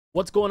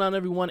What's going on,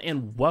 everyone,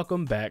 and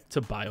welcome back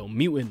to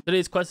Biomutant.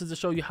 Today's quest is to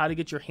show you how to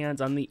get your hands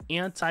on the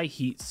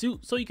anti-heat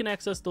suit so you can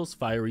access those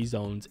fiery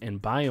zones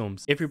and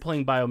biomes. If you're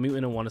playing Biomutant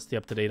and want to stay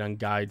up to date on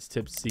guides,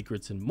 tips,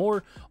 secrets, and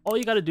more, all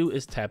you got to do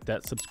is tap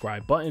that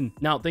subscribe button.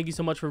 Now, thank you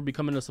so much for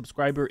becoming a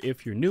subscriber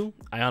if you're new.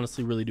 I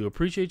honestly really do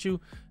appreciate you.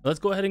 Let's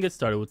go ahead and get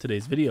started with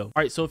today's video. All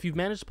right, so if you've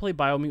managed to play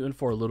Biomutant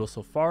for a little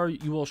so far,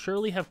 you will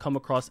surely have come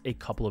across a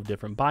couple of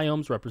different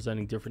biomes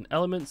representing different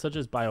elements such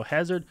as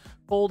biohazard,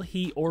 cold,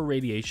 heat, or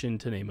radiation,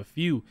 to name a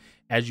few.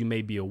 As you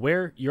may be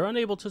aware, you're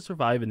unable to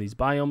survive in these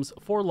biomes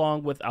for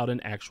long without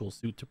an actual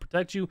suit to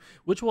protect you,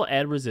 which will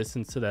add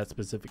resistance to that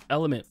specific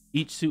element.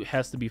 Each suit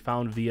has to be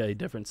found via a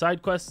different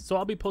side quest, so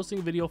I'll be posting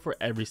a video for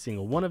every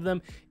single one of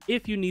them.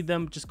 If you need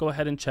them, just go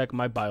ahead and check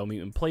my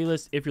Biomutant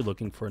playlist if you're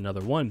looking for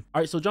another one.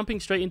 Alright, so jumping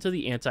straight into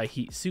the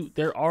anti-heat suit,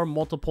 there are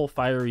multiple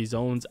fiery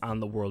zones on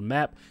the world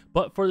map,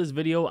 but for this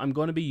video, I'm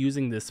going to be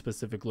using this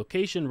specific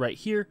location right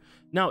here.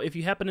 Now, if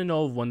you happen to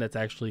know of one that's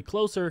actually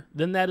closer,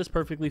 then that is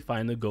perfectly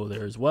fine to go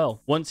there as well.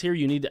 Once here,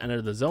 you need to enter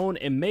the zone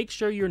and make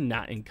sure you're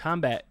not in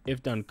combat.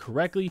 If done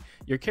correctly,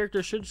 your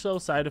character should show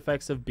side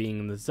effects of being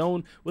in the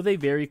zone with a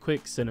very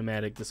quick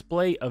cinematic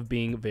display of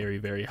being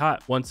very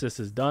hot. Once this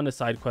is done, a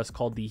side quest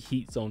called the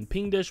Heat Zone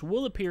Pingdish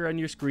will appear on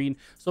your screen,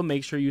 so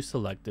make sure you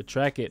select to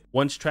track it.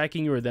 Once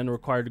tracking, you are then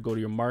required to go to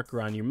your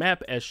marker on your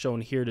map as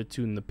shown here to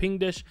tune the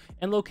Pingdish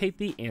and locate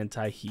the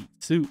anti-heat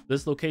suit.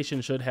 This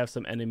location should have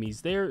some enemies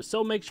there,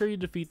 so make sure you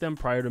defeat them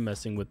prior to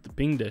messing with the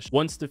Pingdish.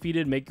 Once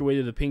defeated, make your way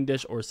to the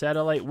Pingdish or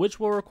satellite, which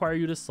will require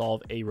you to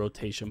solve a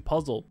rotation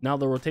puzzle. Now,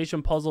 the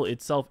rotation puzzle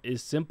itself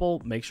is simple.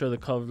 Make sure the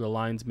color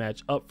lines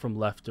match up from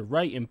left to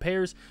right in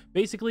pairs,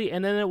 basically,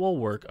 and then it will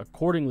work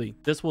accordingly.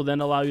 This will then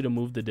allow you to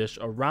move the dish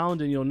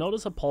around, and you'll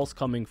notice a pulse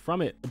coming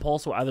from it. The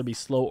pulse will either be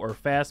slow or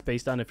fast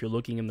based on if you're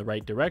looking in the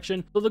right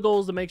direction, so the goal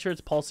is to make sure it's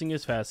pulsing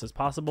as fast as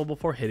possible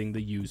before hitting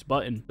the use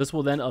button. This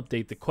will then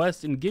update the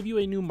quest and give you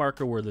a new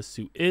marker where the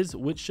suit is,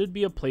 which should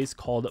be a place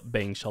called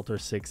Bang Shelter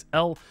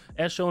 6L,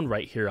 as shown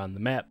right here on the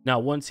map. Now,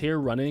 once here,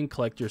 run in and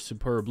collect your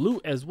superb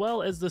loot as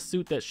well as the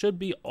suit that should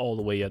be all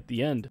the way at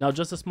the end. Now,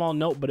 just a small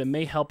note, but it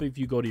may help if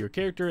you go to your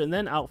character and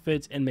then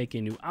outfits and make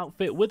a new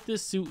outfit with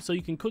this suit so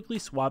you can quickly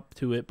swap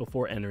to it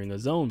before entering a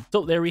zone.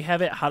 So there we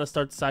have it, how to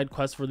start the side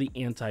quest for the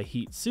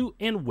anti-heat suit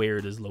and where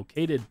it is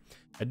located.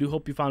 I do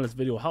hope you found this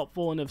video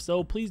helpful, and if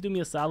so, please do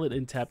me a solid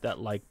and tap that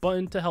like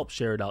button to help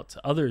share it out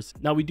to others.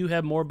 Now, we do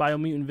have more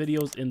Biomutant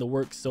videos in the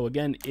works, so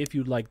again, if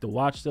you'd like to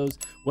watch those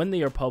when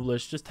they are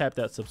published, just tap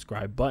that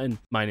subscribe button.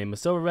 My name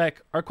is Silverback,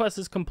 our quest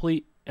is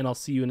complete, and I'll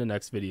see you in the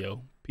next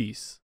video.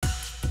 Peace.